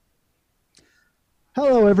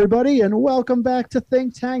Hello, everybody, and welcome back to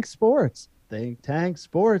Think Tank Sports. Think Tank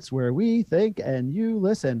Sports, where we think and you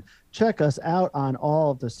listen. Check us out on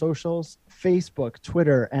all of the socials: Facebook,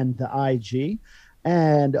 Twitter, and the IG.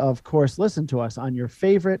 And of course, listen to us on your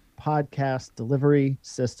favorite podcast delivery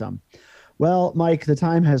system. Well, Mike, the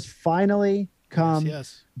time has finally Yes, come.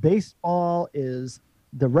 yes. Baseball is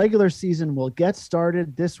the regular season will get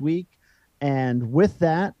started this week. And with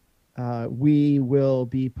that, we will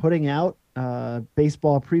be putting out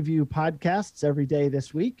baseball preview podcasts every day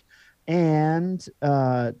this week. And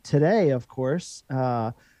today, of course,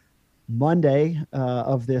 Monday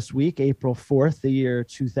of this week, April 4th, the year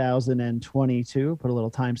 2022, put a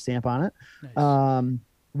little timestamp on it. Nice.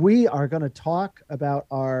 We are going to talk about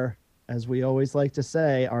our, as we always like to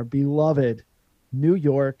say, our beloved New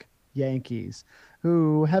York Yankees,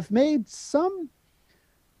 who have made some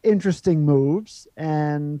interesting moves.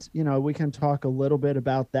 And, we can talk a little bit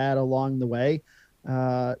about that along the way.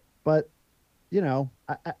 But, you know,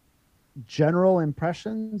 general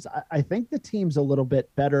impressions, I think the team's a little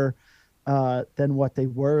bit better than what they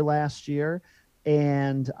were last year.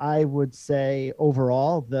 And I would say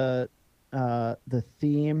overall, the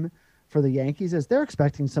theme for the Yankees is they're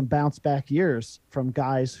expecting some bounce back years from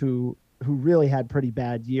guys who really had pretty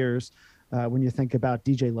bad years. When you think about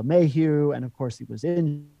DJ LeMahieu, and of course he was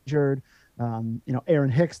injured. Aaron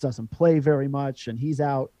Hicks doesn't play very much, and he's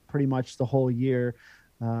out pretty much the whole year.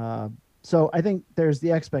 So I think there's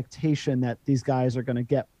the expectation that these guys are going to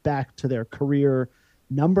get back to their career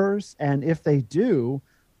numbers, and if they do,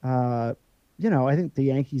 I think the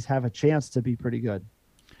Yankees have a chance to be pretty good.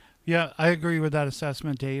 Yeah, I agree with that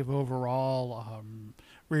assessment, Dave. Overall,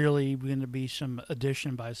 really going to be some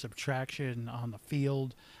addition by subtraction on the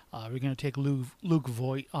field. We're going to take Luke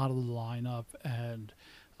Voigt out of the lineup, and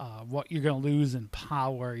what you're going to lose in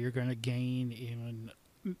power, you're going to gain in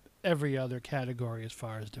every other category as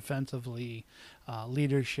far as defensively,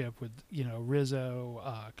 leadership with Rizzo,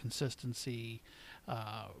 consistency,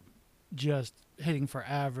 uh, just hitting for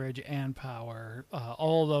average and power,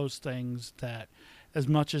 all those things that, as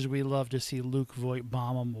much as we love to see Luke Voigt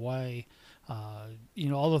bomb them away,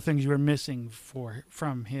 all the things you were missing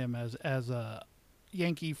from him as a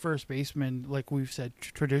Yankee first baseman, like we've said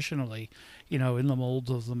traditionally, in the molds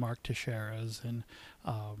of the Mark Teixeiras and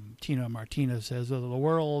Tino Martinez says of the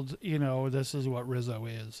world, this is what Rizzo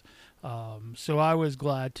is. So I was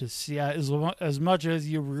glad to see, as much as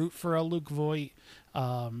you root for a Luke Voigt,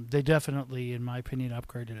 they definitely, in my opinion,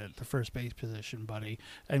 upgraded at the first base position, buddy.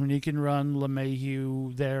 I mean, you can run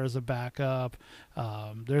LeMahieu there as a backup.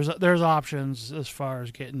 There's options as far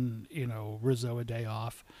as getting Rizzo a day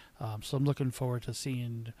off. So I'm looking forward to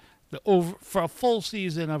seeing for a full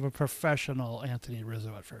season of a professional Anthony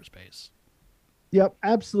Rizzo at first base. Yep,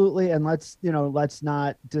 absolutely. And let's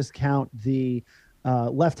not discount the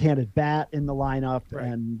left-handed bat in the lineup. Right.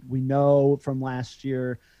 And we know from last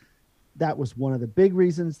year that was one of the big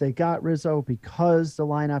reasons they got Rizzo, because the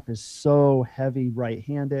lineup is so heavy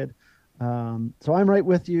right-handed. So I'm right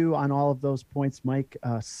with you on all of those points, Mike.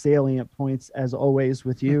 Salient points as always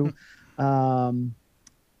with you. Um,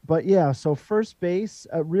 but yeah, so first base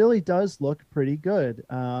really does look pretty good.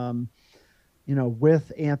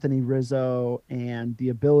 With Anthony Rizzo and the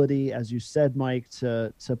ability, as you said, Mike,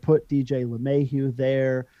 to put DJ LeMahieu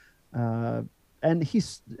there. Uh, and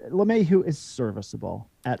LeMahieu is serviceable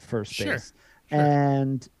at first Sure. base. Sure.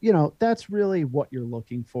 And, that's really what you're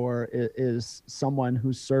looking for is someone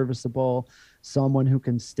who's serviceable, someone who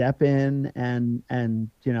can step in and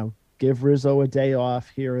give Rizzo a day off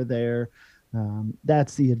here or there.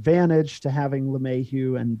 That's the advantage to having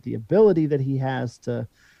LeMahieu and the ability that he has to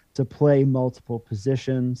play multiple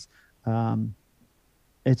positions. Um,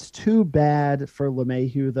 it's too bad for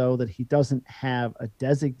LeMahieu, though, that he doesn't have a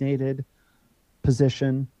designated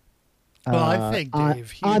position Well, I think on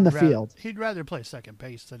Dave, on the field. he'd rather play second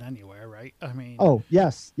base than anywhere, right? I mean, Oh,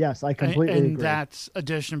 yes, yes, I completely and agree. that's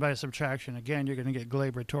addition by subtraction. Again, you're going to get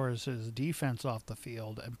Glaber Torres' defense off the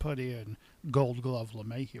field and put in Gold Glove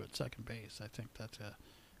LeMahieu at second base. I think that's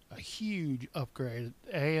a huge upgrade,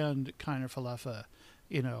 and kind of Falefa,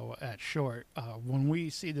 at short. When we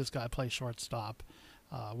see this guy play shortstop,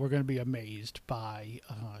 we're going to be amazed by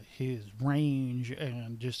his range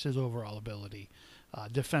and just his overall ability.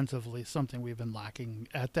 Defensively, something we've been lacking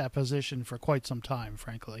at that position for quite some time,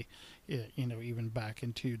 frankly. Even back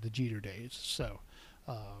into the Jeter days. So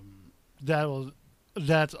um,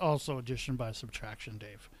 that's also addition by subtraction,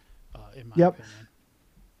 Dave, in my Yep, opinion.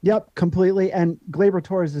 yep, completely. And Glaber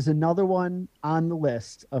Torres is another one on the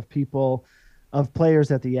list of players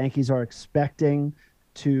that the Yankees are expecting.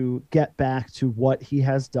 to get back to what he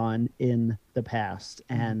has done in the past.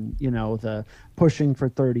 And, the pushing for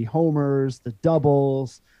 30 homers, the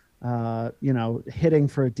doubles, hitting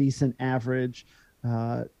for a decent average.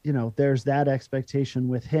 There's that expectation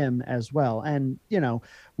with him as well. And,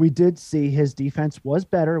 we did see his defense was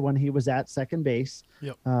better when he was at second base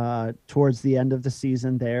Yep. Towards the end of the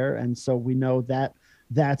season there. And so we know that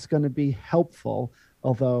that's going to be helpful.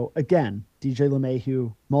 Although, again, DJ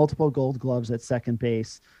LeMahieu, multiple Gold Gloves at second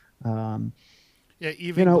base. Yeah,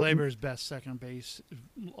 even Gleyber's best second base,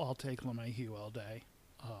 I'll take LeMahieu all day.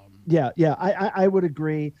 I would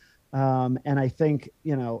agree. And I think,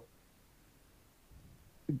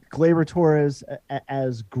 Gleyber Torres,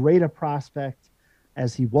 as great a prospect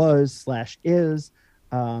as he was / is,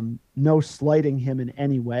 no slighting him in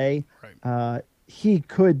any way. Right. He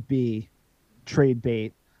could be trade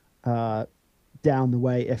bait down the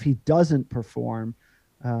way if he doesn't perform,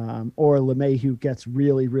 or LeMahieu gets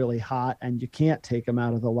really, really hot and you can't take him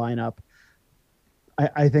out of the lineup.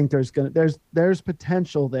 I think there's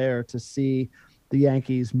potential there to see the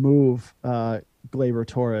Yankees move Gleyber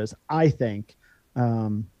Torres. I think,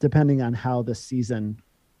 depending on how the season,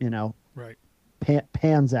 right,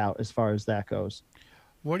 pans out as far as that goes.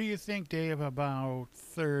 What do you think, Dave, about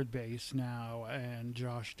third base now and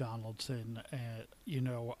Josh Donaldson?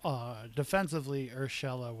 Defensively,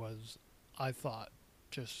 Urshela was, I thought,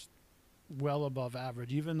 just well above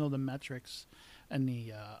average, even though the metrics and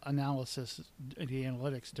the analysis, the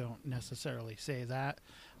analytics don't necessarily say that.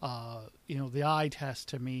 The eye test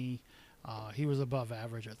to me, he was above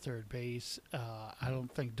average at third base. I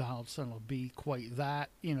don't think Donaldson will be quite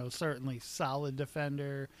that. Certainly solid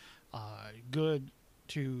defender, good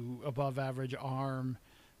to above average arm,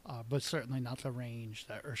 but certainly not the range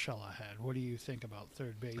that Urshela had. What do you think about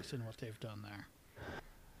third base and what they've done there?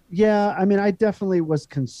 Yeah, I mean, I definitely was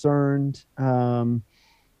concerned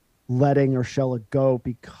letting Urshela go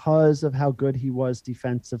because of how good he was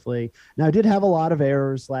defensively. Now, I did have a lot of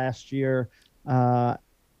errors last year,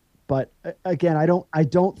 but again, I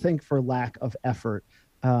don't think for lack of effort.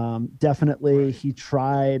 Definitely, right. He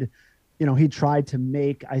tried to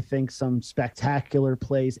make, I think, some spectacular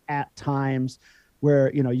plays at times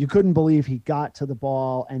where, you couldn't believe he got to the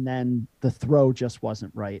ball and then the throw just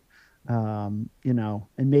wasn't right. And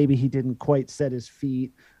maybe he didn't quite set his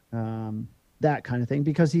feet, that kind of thing,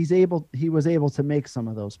 because he was able to make some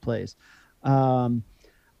of those plays.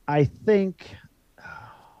 I think,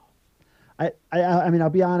 I mean, I'll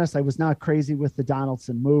be honest, I was not crazy with the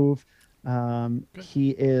Donaldson move.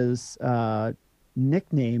 He is,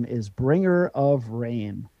 nickname is Bringer of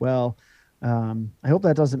Rain. Well, I hope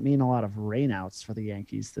that doesn't mean a lot of rainouts for the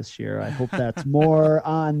Yankees this year. I hope that's more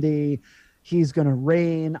on he's going to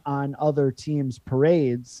rain on other teams'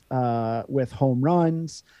 parades with home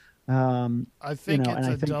runs. I think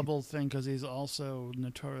it's a double thing because he's also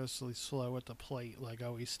notoriously slow at the plate. Like,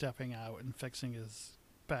 he's stepping out and fixing his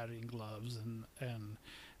batting gloves, and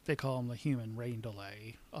they call him the human rain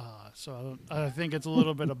delay. So I think it's a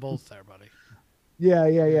little bit of both there, buddy.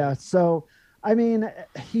 Yeah. So, I mean,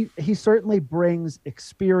 he certainly brings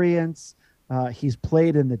experience. He's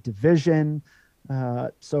played in the division.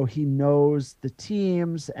 So he knows the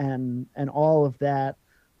teams and all of that.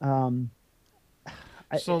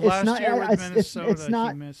 So last year with Minnesota,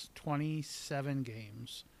 he missed 27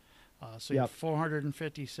 games. So he had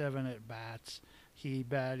 457 at bats. He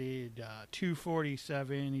batted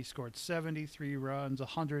 .247. He scored 73 runs,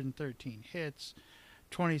 113 hits,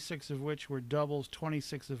 26 of which were doubles,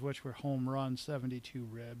 26 of which were home runs, 72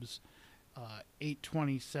 ribs,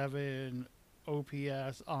 827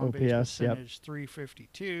 OPS, on-base percentage,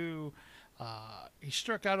 352. He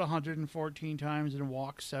struck out 114 times and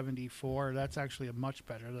walked 74. That's actually a much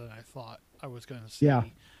better than I thought I was going to see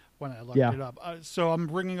when I looked it up. So I'm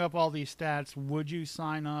bringing up all these stats. Would you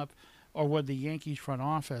sign up, or would the Yankees front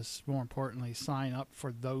office, more importantly, sign up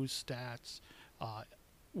for those stats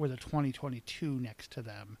with a 2022 next to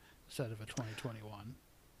them instead of a 2021?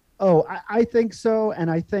 Oh, I think so.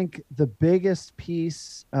 And I think the biggest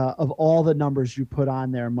piece of all the numbers you put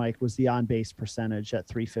on there, Mike, was the on-base percentage at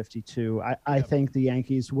 352. I think the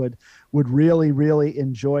Yankees would really, really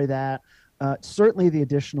enjoy that. Certainly the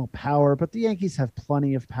additional power, but the Yankees have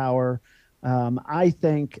plenty of power. I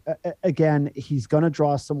think, again, he's going to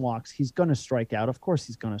draw some walks. He's going to strike out. Of course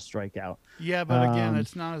he's going to strike out. Yeah, but again,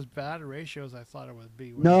 it's not as bad a ratio as I thought it would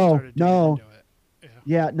be when I started digging into it.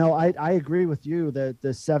 I agree with you that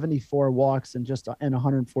the 74 walks and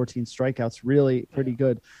 114 strikeouts really pretty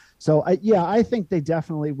good. So I think they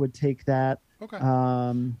definitely would take that. Okay.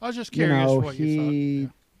 I was just curious what you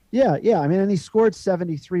thought. Yeah. I mean, and he scored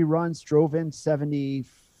 73 runs, drove in 70,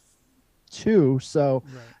 2. So,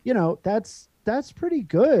 Right. that's pretty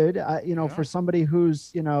good. Yeah. For somebody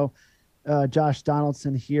who's Josh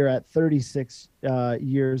Donaldson here at 36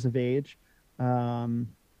 years of age. Um,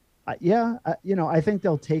 I think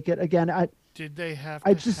they'll take it again. Did they have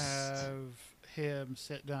I to just have him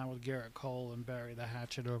sit down with Garrett Cole and bury the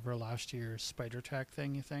hatchet over last year's Spider Tech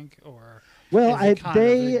thing? You think, or well, is it I kind of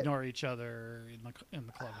they ignore each other in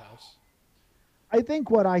the clubhouse? I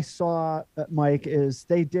think what I saw, Mike, is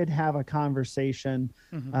they did have a conversation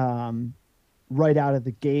Hmm. um, right out of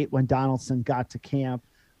the gate when Donaldson got to camp.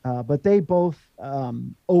 But they both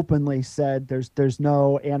openly said there's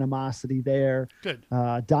no animosity there. Good.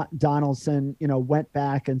 Donaldson, went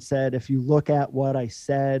back and said, if you look at what I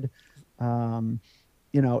said, um,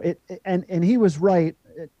 and he was right.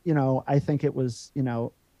 I think it was,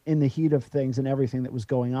 in the heat of things and everything that was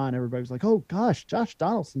going on, everybody was like, oh gosh, Josh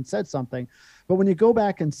Donaldson said something. But when you go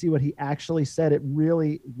back and see what he actually said, it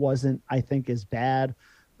really wasn't, I think, as bad.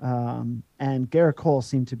 And Garrett Cole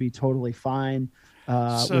seemed to be totally fine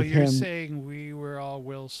So with you're him. saying we were all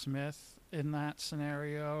Will Smith in that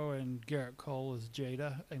scenario, and Garrett Cole is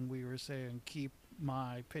Jada, and we were saying keep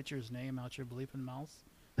my pitcher's name out your bleeping mouth.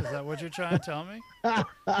 Is that what you're trying to tell me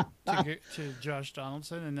to Josh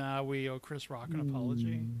Donaldson? And now we owe Chris Rock an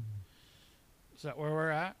apology. Is that where we're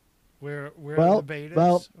at? Where the well, well,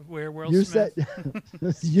 betas? Where Will you said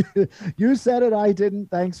Smith? you, you said it. I didn't.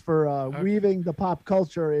 Thanks for Okay. weaving the pop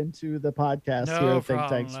culture into the podcast here No at Think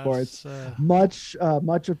Tank problem. Sports. That's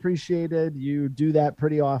Much appreciated. You do that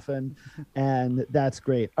pretty often, and that's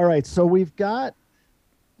great. All right, so we've talked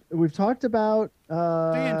about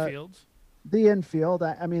the infield. the infield.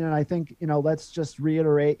 I mean, and I think let's just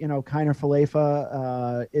reiterate. Kiner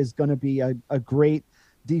Falefa is going to be a great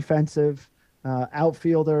defensive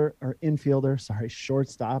outfielder or infielder. Sorry,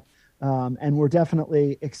 shortstop. And we're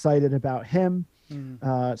definitely excited about him.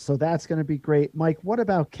 Mm. So that's going to be great. Mike, what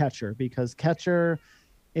about catcher? Because catcher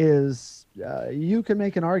is you can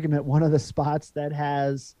make an argument one of the spots that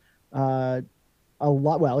has a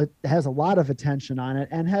lot. Well, it has a lot of attention on it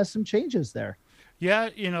and has some changes there. Yeah,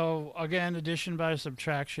 again, addition by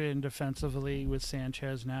subtraction defensively with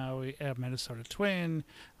Sanchez now at Minnesota Twin.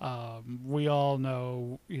 We all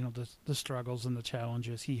know, the struggles and the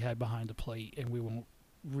challenges he had behind the plate, and we won't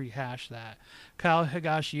rehash that. Kyle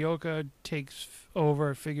Higashioka takes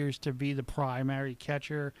over, figures to be the primary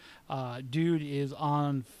catcher. Dude is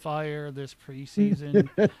on fire this preseason.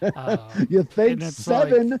 You think And it's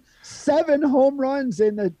like, seven home runs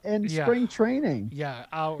in yeah, spring training? yeah,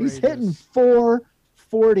 He's hitting outrageous.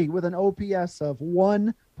 440 with an OPS of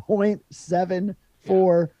Yeah,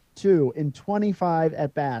 1.742 in 25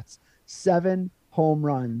 at bats, 7 home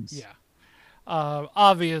runs. yeah. We know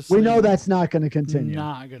Obviously, that's not going to continue.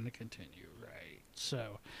 not going to continue, right?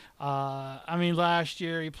 So, I mean, last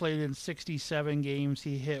year he played in 67 games.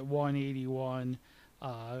 He hit 181.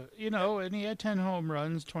 And he had 10 home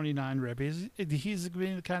runs, 29 ribbies. He's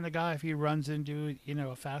the kind of guy, if he runs into, a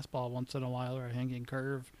fastball once in a while or a hanging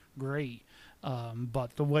curve, great.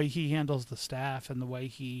 But the way he handles the staff and the way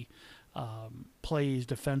he plays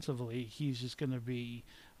defensively, he's just going to be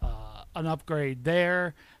an upgrade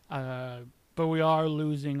there. But we are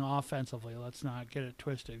losing offensively. Let's not get it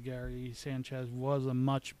twisted. Gary Sanchez was a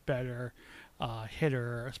much better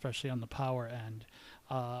hitter, especially on the power end.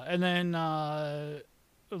 And then it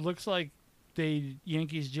looks like the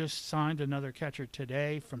Yankees just signed another catcher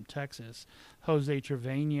today from Texas, Jose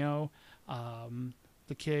Trevino.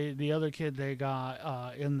 The other kid they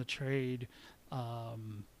got in the trade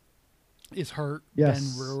is hurt. Ben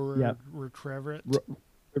Yes. Yep. Rortvedt.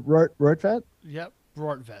 Rortvedt? Yep,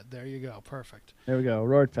 Rortvedt. There you go. Perfect. There we go.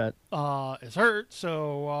 Rortvedt. Is hurt.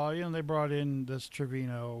 So they brought in this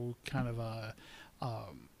Trevino kind of a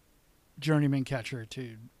journeyman catcher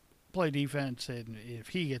to play defense, and if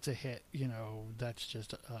he gets a hit, that's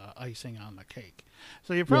just icing on the cake.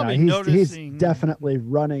 So you're Yeah, probably he's noticing, definitely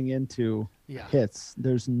running into yeah, hits.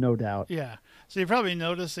 There's no doubt. yeah. So you're probably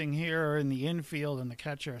noticing here in the infield and the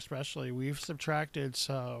catcher, especially, we've subtracted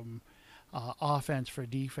some offense for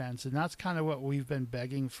defense, and that's kind of what we've been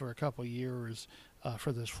begging for a couple years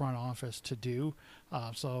for this front office to do.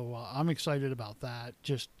 So I'm excited about that.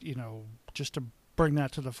 Just to bring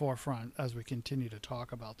that to the forefront as we continue to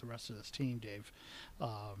talk about the rest of this team, Dave.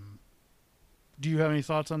 Do you have any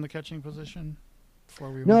thoughts on the catching position before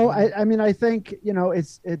we move No, on? I mean, I think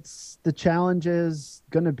it's the challenge is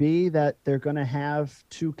going to be that they're going to have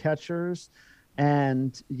 2 catchers,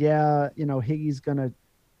 and yeah, Higgy's going to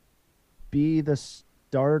be the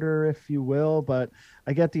starter, if you will, but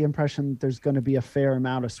I get the impression there's going to be a fair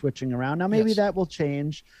amount of switching around. Now, maybe Yes. that will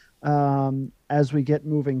change, as we get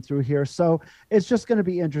moving through here. So it's just going to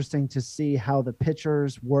be interesting to see how the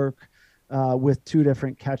pitchers work with two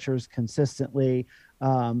different catchers consistently.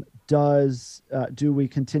 Do we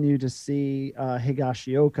continue to see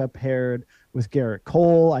Higashioka paired with Garrett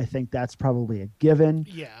Cole? I think that's probably a given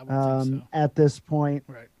Yeah, I would think so. at this point.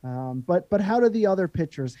 Right. But how do the other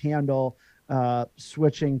pitchers handle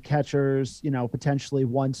switching catchers? Potentially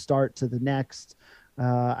one start to the next.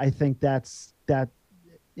 I think that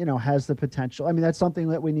has the potential. I mean, that's something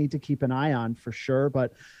that we need to keep an eye on for sure.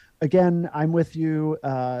 But again, I'm with you.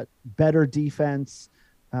 Better defense.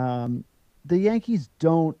 The Yankees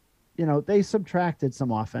don't, they subtracted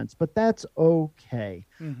some offense, but that's okay.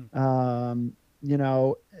 You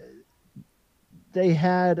know, they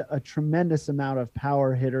had a tremendous amount of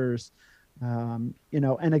power hitters. And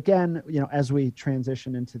again, as we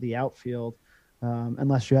transition into the outfield,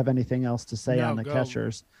 unless you have anything else to say on the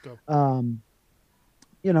catchers. Go.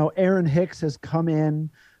 Aaron Hicks has come in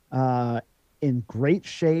great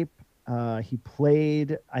shape. He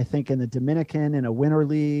played, I think, in the Dominican in a winter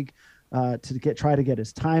league to try to get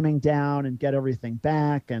his timing down and get everything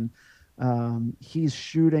back. And he's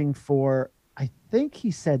shooting for, I think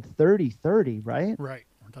he said 30-30, right? Right.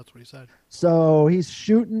 That's what he said. So he's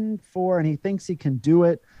shooting for, and he thinks he can do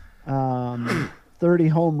it. 30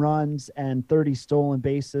 home runs and 30 stolen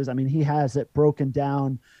bases. I mean, he has it broken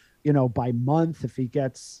down, by month. If he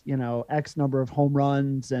gets, X number of home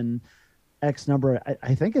runs and X number,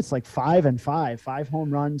 I think it's like 5 and 5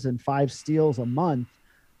 home runs and 5 steals a month.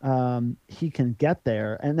 He can get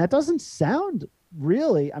there. And that doesn't sound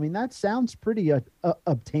really, I mean, that sounds pretty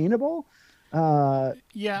obtainable. Yeah,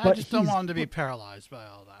 I just don't want him to be paralyzed by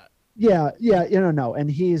all that. Yeah, no.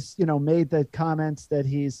 And he's, made the comments that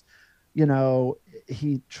he's,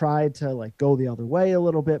 he tried to like go the other way a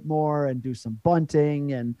little bit more and do some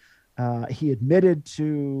bunting. And he admitted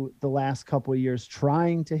to the last couple of years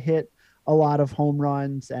trying to hit a lot of home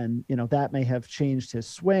runs. And, that may have changed his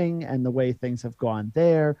swing and the way things have gone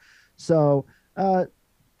there. So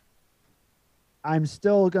I'm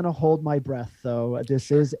still going to hold my breath, though. This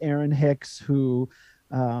is Aaron Hicks, who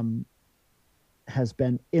has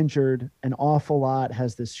been injured an awful lot,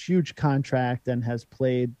 has this huge contract, and has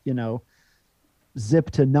played,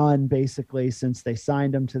 zip to none basically since they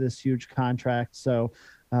signed him to this huge contract. So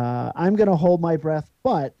I'm going to hold my breath.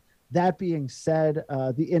 But that being said,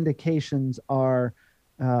 the indications are,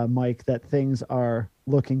 Mike, that things are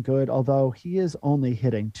looking good, although he is only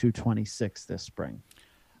hitting 226 this spring.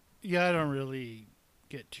 Yeah, I don't really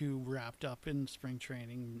get too wrapped up in spring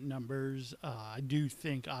training numbers. I do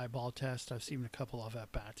think eyeball test, I've seen a couple of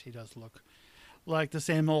at-bats. He does look like the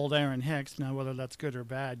same old Aaron Hicks. Now, whether that's good or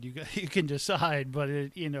bad, you can decide. But,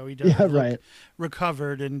 he does look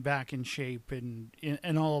recovered and back in shape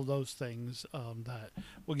and all of those things that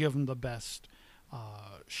will give him the best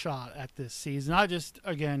shot at this season.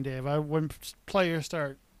 Again, Dave, when players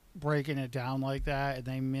start breaking it down like that and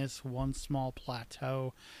they miss one small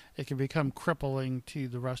plateau, it can become crippling to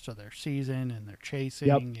the rest of their season, and they're chasing.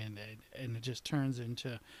 Yep. and it just turns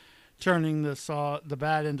into turning the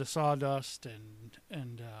bad into sawdust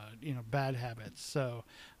and bad habits. So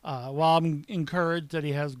while I'm encouraged that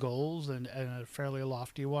he has goals and a fairly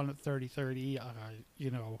lofty one at 30-30,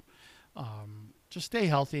 just stay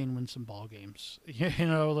healthy and win some ball games.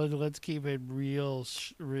 Let's keep it real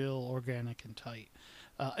organic and tight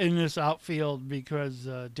in this outfield, because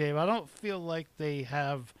Dave, I don't feel like they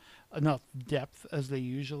have enough depth as they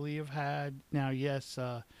usually have had. Now, yes,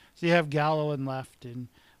 so you have Gallo in left and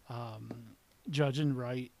Judge in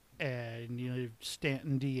right, and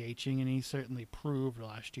Stanton DHing, and he certainly proved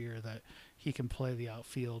last year that he can play the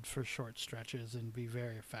outfield for short stretches and be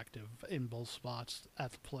very effective in both spots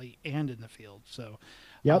at the plate and in the field. So,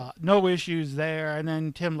 no issues there. And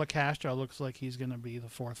then Tim LaCastro looks like he's going to be the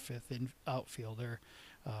 4th, 5th outfielder,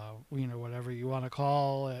 whatever you want to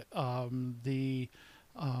call it.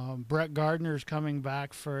 Brett Gardner's coming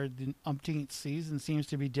back for the umpteenth season. Seems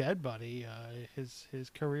to be dead, buddy. His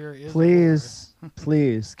career is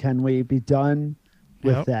please, can we be done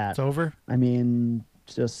with that? It's over. I mean,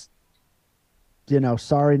 just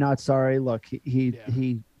sorry, not sorry. Look,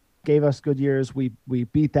 he gave us good years. We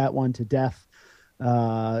beat that one to death.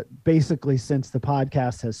 Basically, since the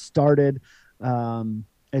podcast has started,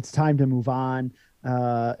 it's time to move on.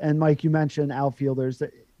 And Mike, you mentioned outfielders.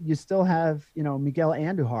 You still have, Miguel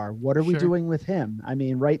Andujar. What are we doing with him? I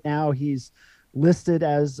mean, right now he's listed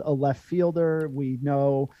as a left fielder. We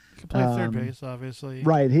know he can play third base, obviously.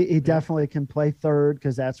 Right. He definitely can play third,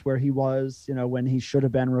 because that's where he was, when he should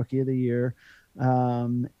have been Rookie of the Year.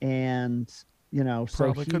 Probably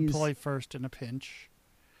could play first in a pinch.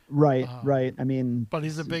 Right, right. Um, I mean, but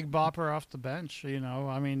he's a big bopper off the bench.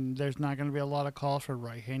 I mean, there's not going to be a lot of call for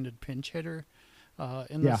right-handed pinch hitter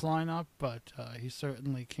in yeah, this lineup, but he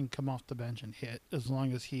certainly can come off the bench and hit as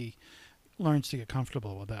long as he learns to get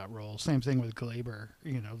comfortable with that role. Same thing with Glaber.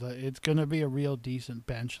 It's going to be a real decent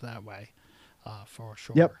bench that way, for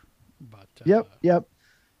yep, sure. But yep.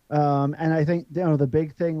 And I think the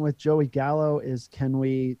big thing with Joey Gallo is can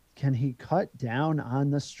he cut down on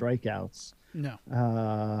the strikeouts? no, is my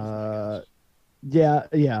Uh, guess.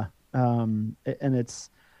 yeah. And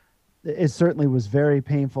it certainly was very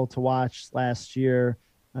painful to watch last year.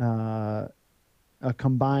 Uh, a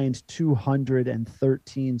combined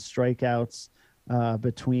 213 strikeouts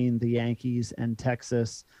between the Yankees and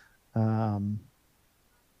Texas. Um,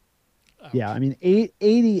 yeah, I Ouch. mean,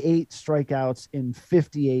 88 strikeouts in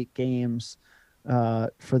 58 games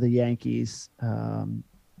for the Yankees.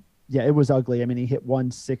 Yeah, it was ugly. I mean, he hit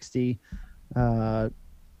 160. Uh,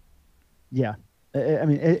 yeah, I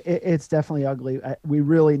mean, it's definitely ugly. We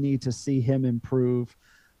really need to see him improve.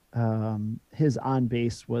 His on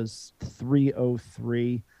base was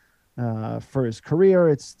 303 for his career.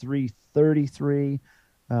 It's 333.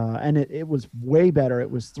 And it was way better. It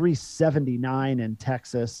was 379 in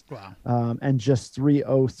Texas, Wow. and just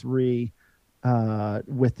 303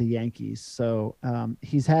 with the Yankees. So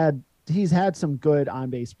he's had some good on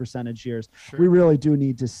base percentage years. We Sure. really do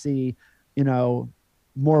need to see, you know,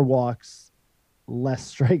 more walks,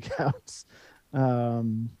 less strikeouts.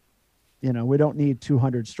 Um, we don't need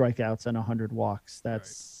 200 strikeouts and 100 walks. Right.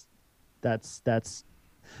 That's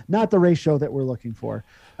not the ratio that we're looking for.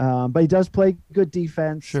 But he does play good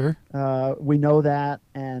defense. Sure. We know that,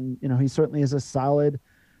 and he certainly is a solid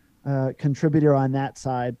contributor on that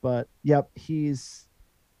side. But yep, he's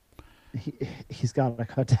got to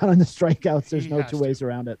cut down on the strikeouts. There's He no two has to. ways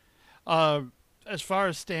around it. Uh, as far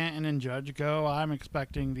as Stanton and Judge go, I'm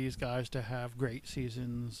expecting these guys to have great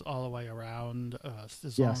seasons all the way around. As long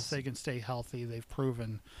as Yes. they can stay healthy, they've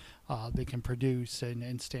proven they can produce.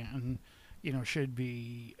 And Stanton, should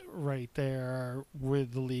be right there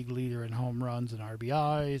with the league leader in home runs and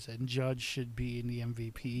RBIs. And Judge should be in the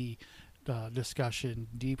MVP discussion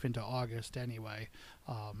deep into August anyway,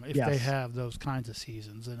 if they Yes. have those kinds of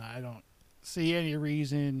seasons. And I don't see any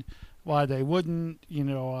reason why they wouldn't.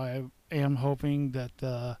 I am hoping that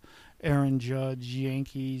the Aaron Judge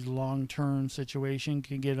Yankees long-term situation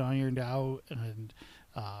can get ironed out, and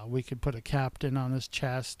we could put a captain on his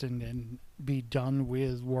chest and be done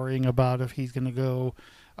with worrying about if he's going to go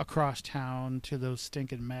across town to those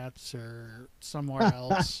stinking Mets or somewhere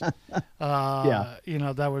else. Yeah.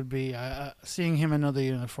 That would be seeing him in another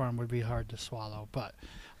uniform would be hard to swallow. But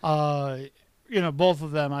both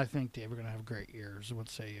of them, I think, Dave, are going to have great years. What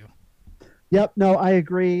say you? Yep. No, I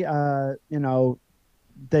agree.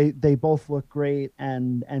 They both look great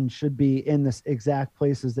and should be in this exact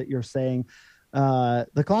places that you're saying.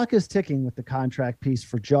 The clock is ticking with the contract piece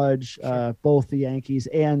for Judge. Sure. Both the Yankees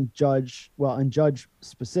and Judge, and Judge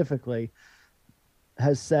specifically,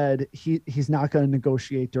 has said he's not going to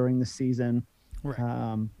negotiate during the season.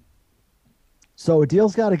 Right. So a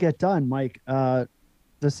deal's got to get done, Mike.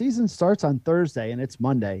 The season starts on Thursday and it's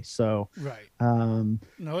Monday, so Right. No,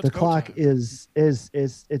 it's the go clock time. is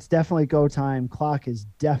it's definitely go time. Clock is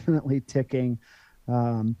definitely ticking.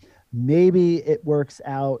 Maybe it works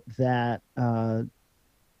out that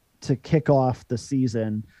to kick off the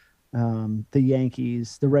season, the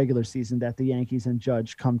regular season, that the Yankees and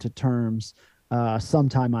Judge come to terms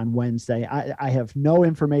sometime on Wednesday. I have no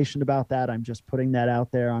information about that. I'm just putting that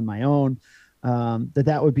out there on my own.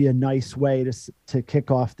 That would be a nice way to kick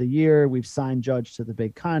off the year. We've signed Judge to the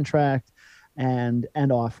big contract, and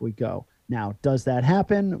off we go. Now, does that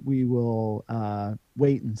happen? We will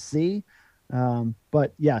wait and see.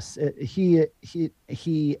 But yes,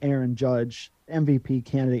 Aaron Judge, MVP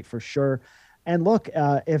candidate for sure. And look,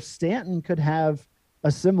 if Stanton could have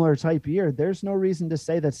a similar type year, there's no reason to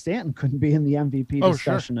say that Stanton couldn't be in the MVP Oh, sure.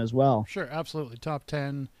 discussion as well. Sure, absolutely. Top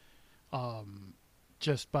 10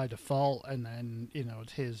 just by default, and then,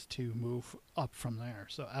 it's his to move up from there.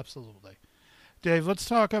 So, absolutely. Dave, let's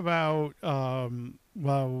talk about,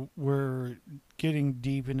 while we're getting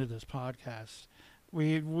deep into this podcast,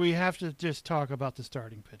 we have to just talk about the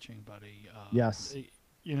starting pitching, buddy. Yes.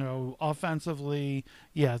 Offensively,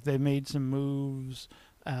 yeah, they made some moves.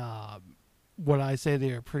 Would I say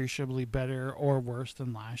they're appreciably better or worse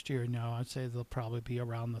than last year? No, I'd say they'll probably be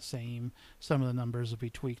around the same. Some of the numbers will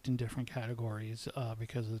be tweaked in different categories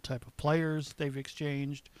because of the type of players they've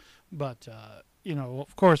exchanged. But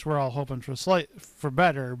of course, we're all hoping for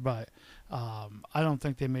better. But I don't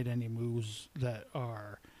think they made any moves that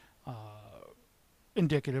are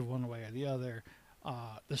indicative one way or the other.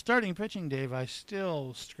 The starting pitching, Dave, I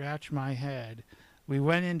still scratch my head. We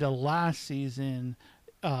went into last season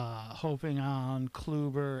hoping on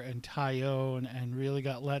Kluber and Tyone and really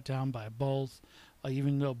got let down by both.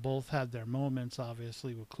 Even though both had their moments,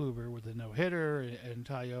 obviously, with Kluber with a no hitter and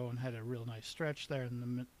Tyone had a real nice stretch there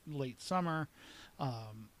in the late summer.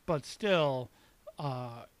 But still,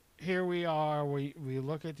 uh, here we are. We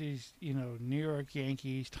look at these, New York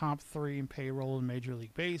Yankees, top three in payroll in Major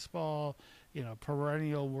League Baseball,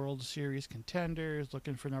 perennial World Series contenders,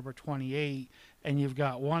 looking for number 28, and you've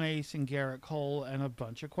got one ace in Garrett Cole and a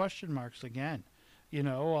bunch of question marks again.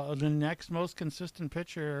 The next most consistent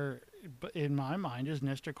pitcher, in my mind, is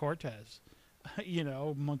Nestor Cortez.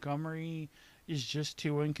 Montgomery is just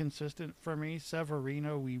too inconsistent for me.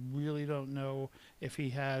 Severino, we really don't know if he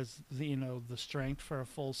has the strength for a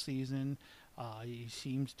full season. He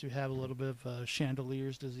seems to have a little bit of a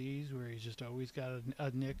chandelier's disease, where he's just always got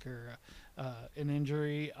a nick or an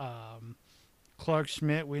injury. Clark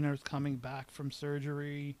Schmidt, we know, is coming back from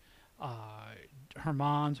surgery.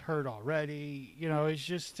 Herman's hurt already. It's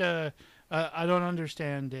just I don't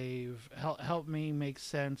understand, Dave. Help me make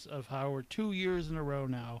sense of how we're 2 years in a row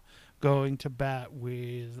now going to bat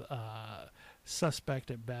with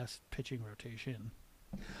suspect at best pitching rotation.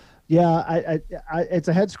 Yeah, it's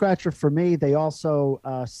a head scratcher for me. They also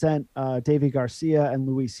sent Davy Garcia and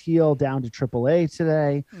Luis Heel down to AAA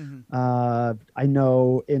today. I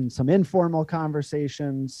know in some informal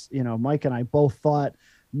conversations, Mike and I both thought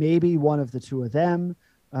maybe one of the two of them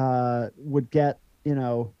would get,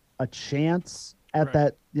 a chance at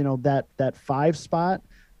Right. that 5 spot.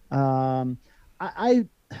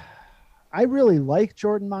 I really like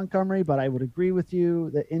Jordan Montgomery, but I would agree with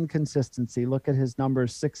you, the inconsistency. Look at his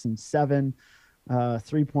numbers: 6 and 7,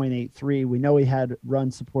 3.83. We know he had run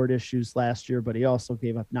support issues last year, but he also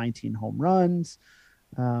gave up 19 home runs,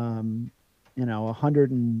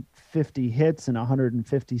 150 hits and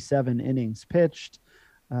 157 innings pitched.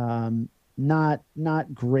 Not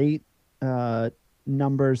great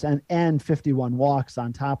numbers, and 51 walks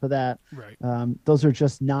on top of that. Right. Those are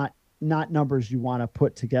just not numbers you want to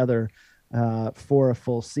put together for a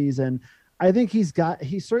full season. I think he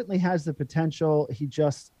certainly has the potential. He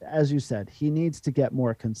just, as you said, he needs to get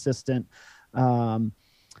more consistent. I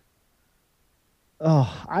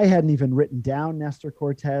hadn't even written down Nestor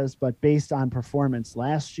Cortez, but based on performance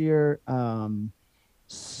last year,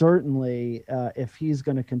 certainly if he's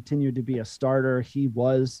going to continue to be a starter, he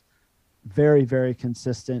was very, very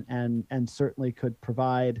consistent and certainly could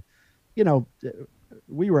provide,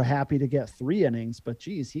 we were happy to get 3 innings, but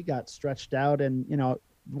geez, he got stretched out, and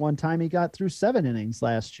one time he got through 7 innings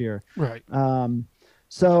last year. Right.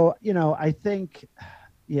 So I think,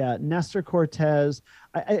 Nestor Cortez,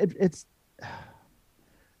 it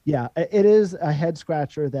is a head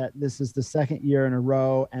scratcher that this is the second year in a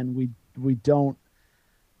row, and we don't.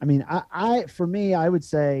 I mean, for me, I would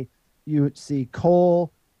say you would see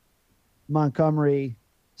Cole, Montgomery,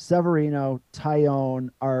 Severino, Tyone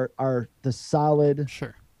are the solid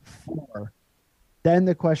Sure. 4. Then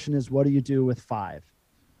the question is, what do you do with 5?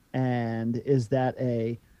 And is that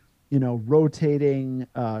a, rotating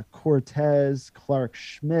Cortez, Clark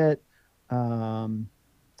Schmidt, Holding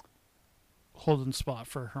spot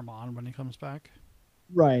for Herman when he comes back.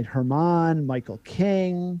 right? Herman, Michael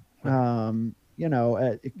King, Then you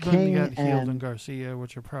King got Heald and and Garcia,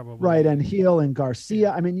 which are probably right, and Heel and Garcia.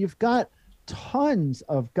 Yeah. I mean, you've got tons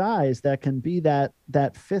of guys that can be that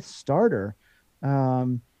 5th starter.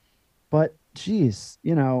 But geez,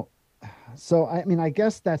 so I mean, I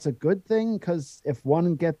guess that's a good thing, because if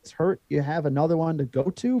one gets hurt, you have another one to go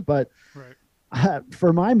to. But Right.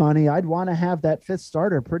 for my money, I'd want to have that 5th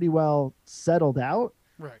starter pretty well settled out.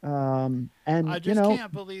 Right. And I just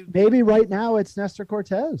can't believe maybe right now it's Nestor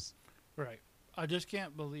Cortez. Right. I just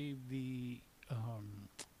can't believe the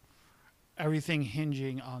everything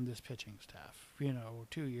hinging on this pitching staff.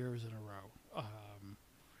 2 years in a row.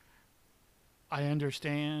 I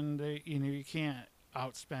understand that, you can't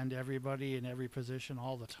outspend everybody in every position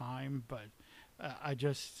all the time, but I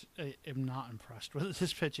just am not impressed with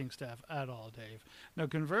this pitching staff at all, Dave. Now,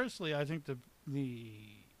 conversely, I think the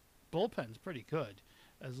bullpen's pretty good,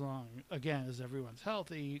 as long, again, as everyone's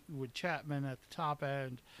healthy, with Chapman at the top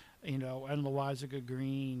end, and Loizaga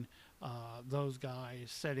Green, those guys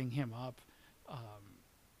setting him up.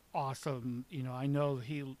 Awesome. I know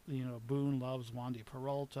Boone loves Wandy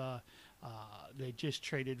Peralta. They just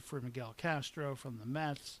traded for Miguel Castro from the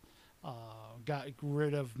Mets. Got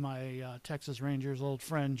rid of my Texas Rangers old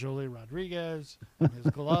friend Jolie Rodriguez, and his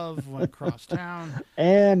glove went across town.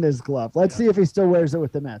 And his glove. Let's see if he still wears it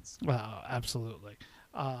with the Mets. Absolutely.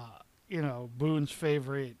 Boone's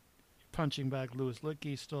favorite punching bag Louis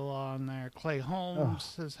Licky still on there. Clay Oh,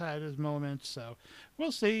 Holmes has had his moments, so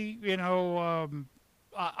we'll see.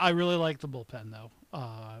 I really like the bullpen though.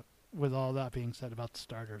 With all that being said about the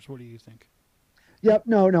starters, what do you think? yep.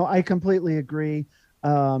 No, no, I completely agree.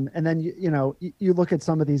 And then you look at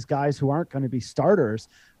some of these guys who aren't going to be starters,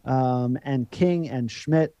 and King and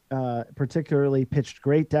Schmidt particularly pitched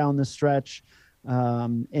great down the stretch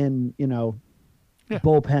in Yeah,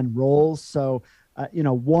 bullpen roles. So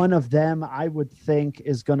one of them I would think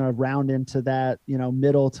is going to round into that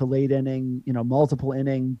middle to late inning, multiple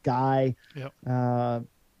inning guy, yep, uh,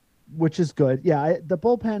 which is good. Yeah, the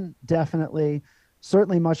bullpen definitely,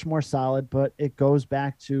 certainly much more solid, but it goes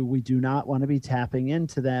back to we do not want to be tapping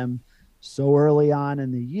into them so early on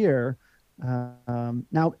in the year.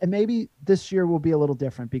 Now, and maybe this year will be a little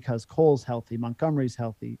different because Cole's healthy, Montgomery's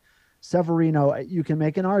healthy, Severino, you can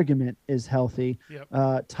make an argument is healthy, yep.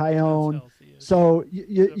 As Tyone. healthy-ish. So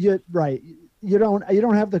Yep. you right, you don't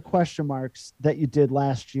have the question marks that you did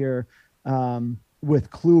last year with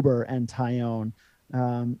Kluber and Tyone.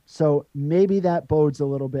 So maybe that bodes a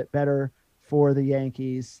little bit better for the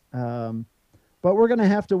Yankees. But we're going to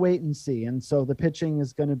have to wait and see. And so the pitching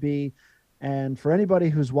is going to be, and for anybody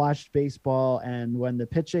who's watched baseball, and when the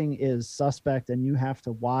pitching is suspect and you have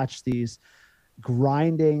to watch these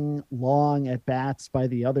grinding long at bats by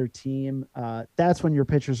the other team, that's when your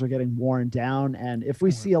pitchers are getting worn down. And if we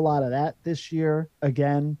see a lot of that this year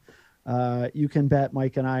again, you can bet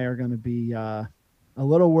Mike and I are going to be a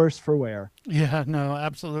little worse for wear. Yeah, no,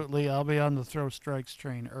 absolutely. I'll be on the throw strikes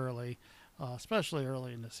train early, especially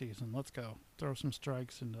early in the season. Let's go throw some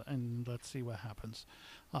strikes and let's see what happens.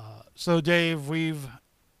 So, Dave, we've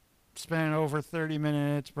spent over 30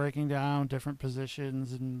 minutes breaking down different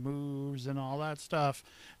positions and moves and all that stuff.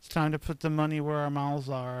 It's time to put the money where our mouths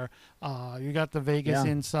are. You got the Vegas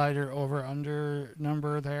Yeah. Insider over under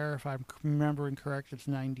number there. If I'm remembering correct, it's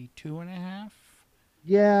 92 and a half.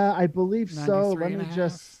 Yeah, I believe so. 93 and a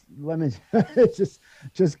half. Let me it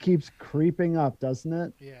just keeps creeping up, doesn't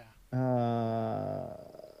it? Yeah. Uh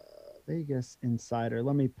Vegas Insider.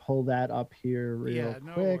 Let me pull that up here real Yeah,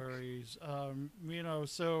 no quick. worries.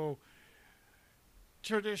 So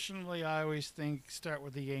traditionally, I always think start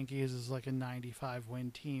with the Yankees as like a 95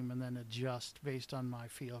 win team, and then adjust based on my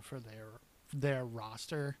feel for their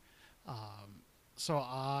roster. So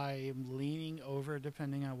I'm leaning over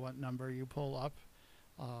depending on what number you pull up.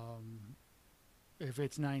 Um, if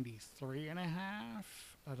it's 93 and a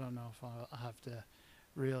half, I don't know if I'll have to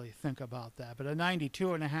really think about that. But a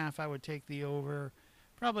 92 and a half, I would take the over.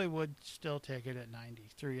 Probably would still take it at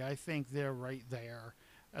 93. I think they're right there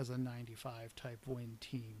as a 95 type win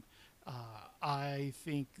team. I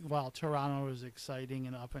think while Toronto is exciting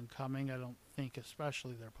and up and coming, I don't think,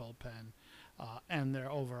 especially their bullpen and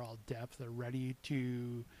their overall depth, are ready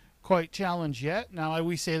to quite challenge yet. Now,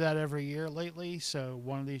 we say that every year lately, so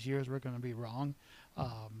one of these years we're going to be wrong.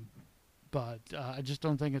 But I just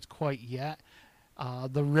don't think it's quite yet.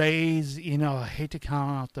 The Rays, I hate to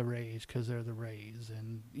count out the Rays because they're the Rays,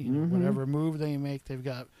 and Mm-hmm. whatever move they make, they've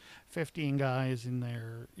got 15 guys in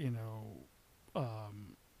their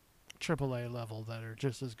um, AAA level that are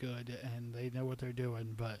just as good, and they know what they're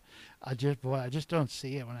doing. But I just don't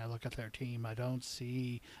see it when I look at their team. I don't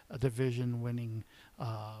see a division-winning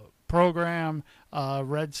program.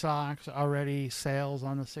 Red Sox already sales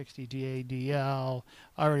on the 60 DADL,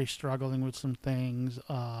 already struggling with some things,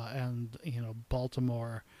 and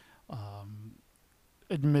Baltimore. Um,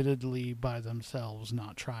 Admittedly, by themselves,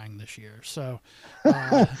 not trying this year. So,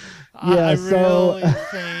 uh, I Yeah, so really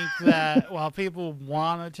think that while people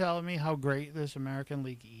want to tell me how great this American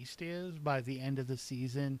League East is, by the end of the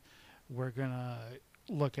season, we're going to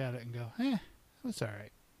look at it and go, that's all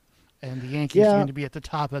right. And the Yankees are yeah, going to be at the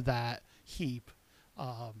top of that heap,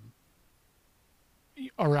 um,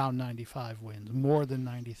 around 95 wins, more than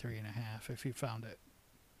 93 and a half if you found it.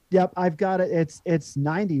 yep, I've got it. It's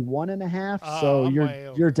 91 and a half. Oh, So I'm you're way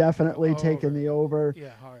you're over. definitely taking Over. the over. Yeah,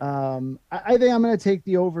 hard. I think I'm going to take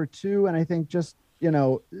the over too. And I think just,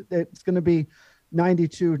 it's going to be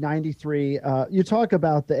 92, 93. You talk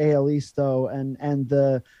about the AL East though, and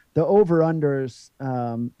the over unders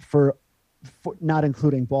for not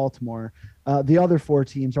including Baltimore. The other four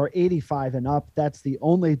teams are 85 and up. That's the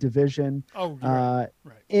only division Oh, right. uh,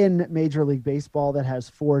 Right. in Major League Baseball that has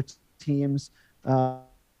four teams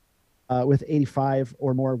with 85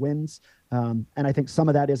 or more wins. And I think some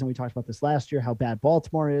of that is, and we talked about this last year, how bad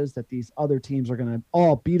Baltimore is, that these other teams are going to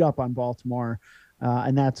all beat up on Baltimore,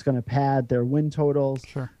 and that's going to pad their win totals.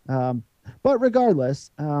 Sure. But regardless,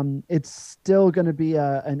 it's still going to be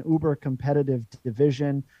an uber competitive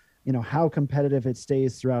division. How competitive it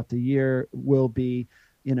stays throughout the year will be,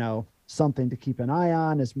 something to keep an eye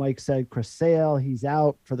on. As Mike said, Chris Sale, he's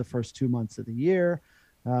out for the first 2 months of the year.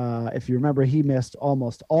 If you remember, he missed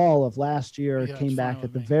almost all of last year, Yeah, came it's fine back with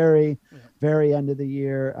at the me. very end of the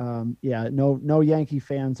year. No Yankee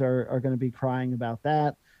fans are going to be crying about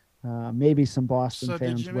that. Maybe some Boston So did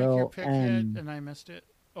fans you make your will. pick yet? And And I missed it.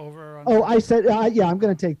 Over or oh, under? I said, yeah, I'm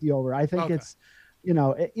going to take the over. I think Okay. it's,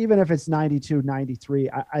 even if it's 92, 93,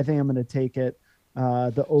 I think I'm going to take it.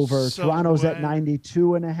 The over. So Toronto's at when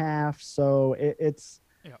 92.5. So it's,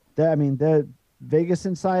 yeah. I mean, the Vegas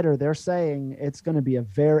Insider, they're saying it's going to be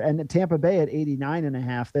and Tampa Bay at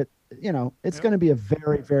 89.5. That, it's Yep. going to be a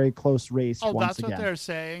very, very close race Oh, once that's what again. they're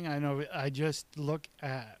saying. I know. I just look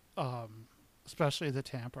at, especially the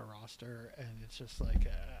Tampa roster, and it's just like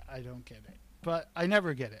I don't get it. But I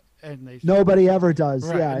never get it, and they Nobody ever does.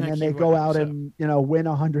 right, Yeah. And they then they keep go winning. out So and, win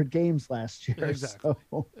 100 games last year. exactly,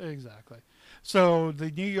 So, exactly. So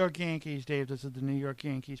the New York Yankees, Dave. This is the New York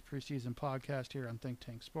Yankees preseason podcast here on Think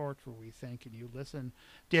Tank Sports, where we think and you listen.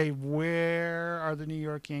 Dave, where are the New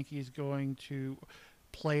York Yankees going to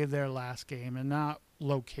play their last game, and not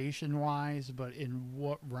location-wise, but in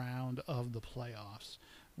what round of the playoffs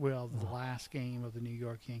will the last game of the New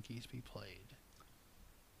York Yankees be played?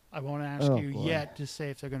 I won't ask oh, you boy. yet to say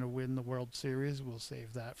if they're going to win the World Series. We'll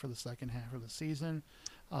save that for the second half of the season.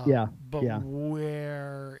 Yeah. But Yeah.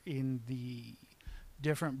 where in the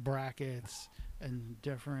different brackets and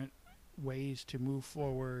different ways to move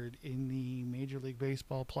forward in the Major League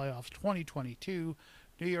Baseball playoffs 2022,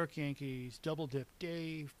 New York Yankees Double Dip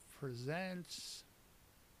Dave presents.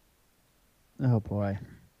 Oh, boy.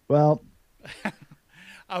 Well,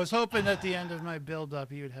 I was hoping at the end of my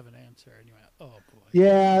build-up you would have an answer, and you went, "Oh boy."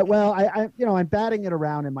 yeah, well, I'm batting it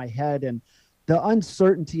around in my head, and the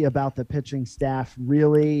uncertainty about the pitching staff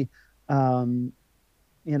really,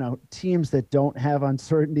 teams that don't have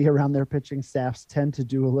uncertainty around their pitching staffs tend to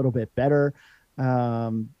do a little bit better.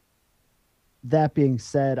 That being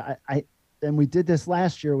said, and we did this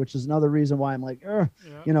last year, which is another reason why I'm like,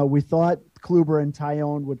 Yeah. we thought Kluber and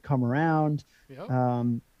Tyone would come around.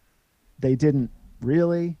 Yep. They didn't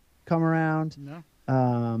really come around. No.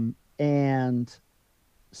 And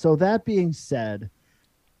so that being said,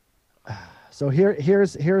 so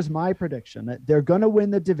here's my prediction that they're going to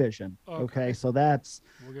win the division. Okay. So We'll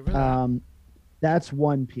give it that. that's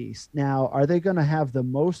one piece. Now, are they going to have the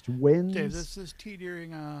most wins? Dave, this is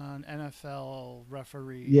teetering on NFL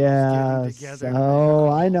referees Yes. getting together. Oh,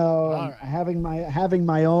 I know. All right. Having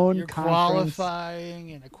my own You're conference.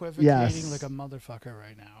 qualifying and equivocating Yes. like a motherfucker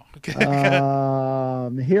right now.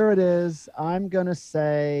 Here it is. I'm going to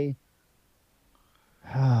say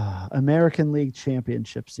American League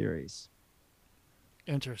Championship Series.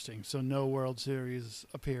 Interesting. So no World Series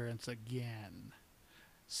appearance again.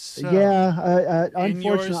 So Yeah, in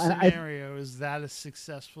your unfortunately, scenario, is that a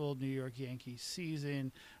successful New York Yankees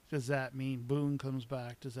season? Does that mean Boone comes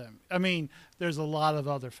back? I mean, there's a lot of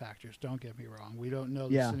other factors. Don't get me wrong. We don't know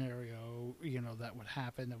the scenario, that would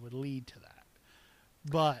happen that would lead to that.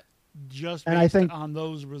 But just based on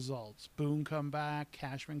those results, Boone come back,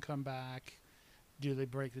 Cashman come back. Do they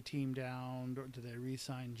break the team down, or do they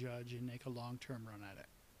re-sign Judge and make a long-term run at it?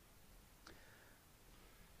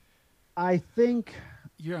 I think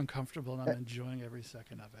you're uncomfortable, and I'm enjoying every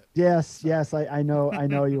second of it. Yes, I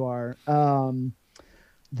know you are.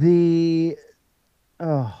 The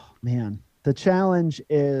challenge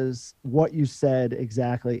is what you said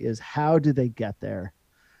exactly, is how do they get there?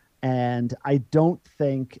 And I don't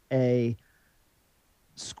think a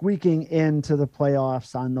squeaking into the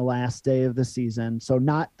playoffs on the last day of the season, so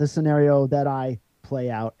not the scenario that I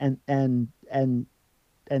play out, and then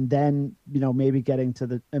maybe getting to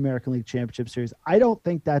the American League Championship Series. I don't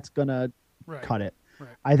think that's gonna cut it. Right.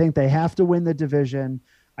 I think they have to win the division.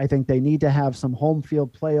 I think they need to have some home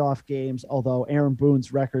field playoff games, although Aaron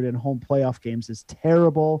Boone's record in home playoff games is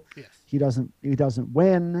terrible. Yes. He doesn't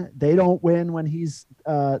win. They don't win when he's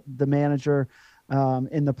the manager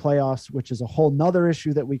in the playoffs, which is a whole nother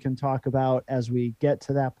issue that we can talk about as we get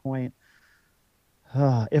to that point.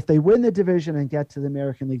 If they win the division and get to the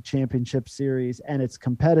American League Championship Series and it's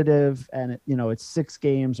competitive and it's 6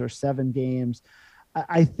 games or 7 games,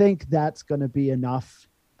 I think that's going to be enough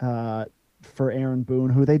for Aaron Boone,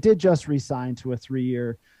 who they did just re-sign to a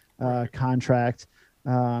 3-year contract.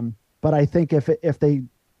 But I think if they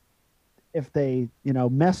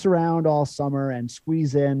mess around all summer and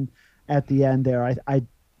squeeze in at the end there,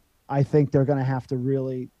 I think they're going to have to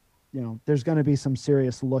really, there's going to be some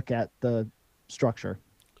serious look at the structure.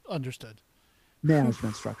 Understood.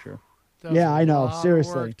 Management structure. Yeah, I know.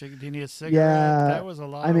 Seriously. Do you need a cigarette? Yeah, that was a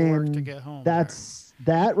lot of work to get home. That's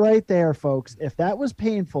that right there, folks, if that was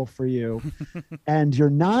painful for you and you're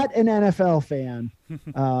not an NFL fan,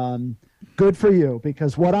 good for you,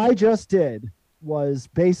 because what I just did was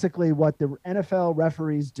basically what the NFL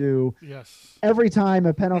referees do Yes. every time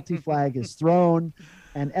a penalty flag is thrown,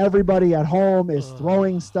 and everybody at home is Ugh.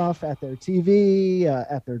 throwing stuff at their TV,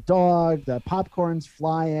 at their dog. The popcorn's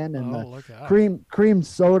flying, and Oh, the look out. cream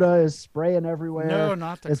soda is spraying everywhere, No,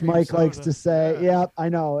 not the as cream Mike likes soda. to say. Yeah. Yeah, I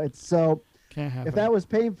know. It's so. Can't have If it. that was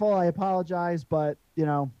painful, I apologize, but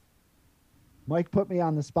Mike put me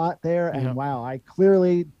on the spot there, and Yep. wow, I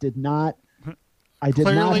clearly did not. I did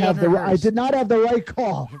not Clearly have the. I unrehearsed. did not have the right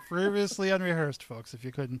call. Previously unrehearsed, folks, if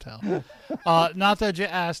you couldn't tell. Not that you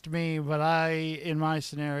asked me, but in my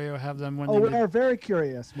scenario, have them Oh, winning. we are very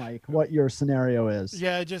curious, Mike, what your scenario is.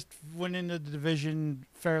 Yeah, just winning the division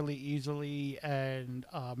fairly easily and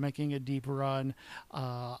making a deep run.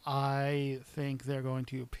 I think they're going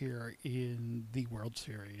to appear in the World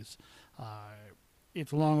Series.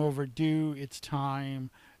 It's long overdue. It's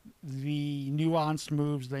time. The nuanced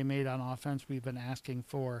moves they made on offense we've been asking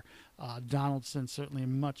for. Donaldson certainly a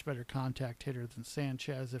much better contact hitter than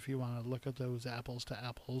Sanchez if you want to look at those apples to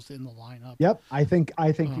apples in the lineup. Yep, I think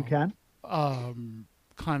you can.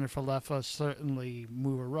 Connor Falefa certainly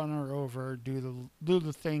move a runner over, do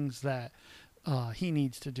the things that he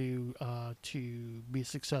needs to do to be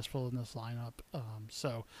successful in this lineup.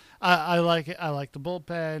 So I like it. I like the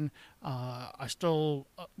bullpen. I still,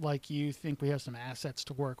 like you, think we have some assets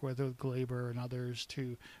to work with Glaber and others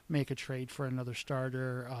to make a trade for another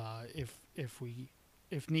starter if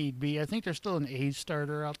need be. I think there's still an A's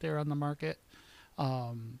starter out there on the market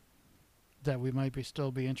that we might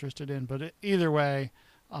still be interested in. But either way.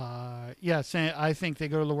 I think they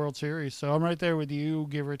go to the World Series. So I'm right there with you,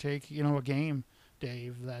 give or take, a game,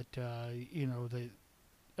 Dave, that,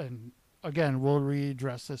 and again, we'll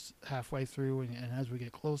readdress this halfway through and as we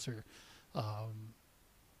get closer.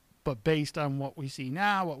 But based on what we see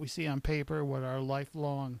now, what we see on paper, what our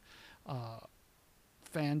lifelong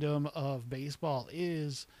fandom of baseball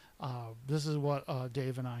is, this is what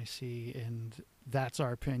Dave and I see, and that's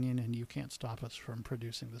our opinion, and you can't stop us from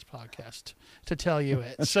producing this podcast to tell you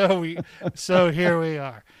it. So here we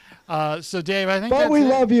are. So Dave, I think But that's we it.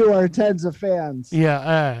 love you, our tens of fans.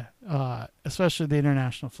 Yeah, especially the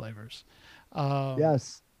international flavors.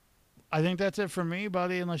 Yes. I think that's it for me,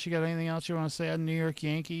 buddy. Unless you got anything else you want to say on New York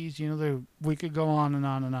Yankees, we could go on and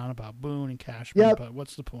on and on about Boone and Cashman, Yep. but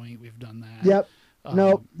what's the point? We've done that. Yep.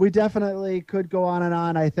 No, we definitely could go on and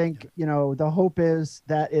on. I think, the hope is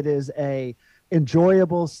that it is a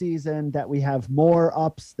enjoyable season, that we have more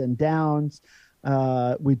ups than downs.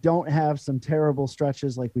 We don't have some terrible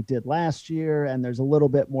stretches like we did last year, and there's a little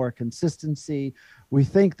bit more consistency. We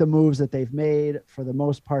think the moves that they've made for the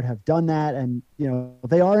most part have done that. And,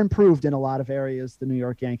 they are improved in a lot of areas, the New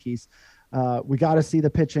York Yankees. We got to see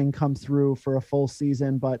the pitching come through for a full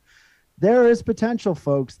season, but there is potential,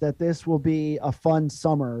 folks, that this will be a fun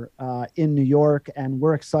summer in New York, and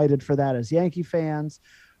we're excited for that as Yankee fans.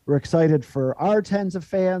 We're excited for our tens of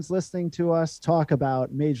fans listening to us talk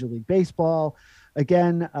about Major League Baseball.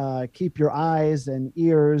 Again, keep your eyes and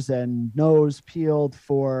ears and nose peeled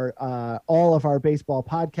for all of our baseball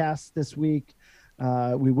podcasts this week.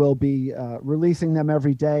 We will be releasing them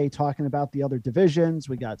every day, talking about the other divisions.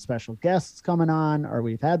 We got special guests coming on, or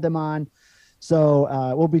we've had them on. So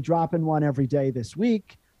we'll be dropping one every day this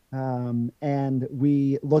week. And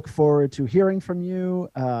we look forward to hearing from you.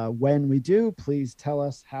 When we do, please tell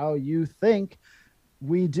us how you think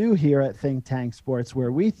we do here at Think Tank Sports,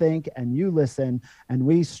 where we think and you listen and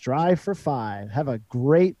we strive for 5. Have a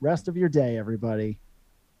great rest of your day, everybody.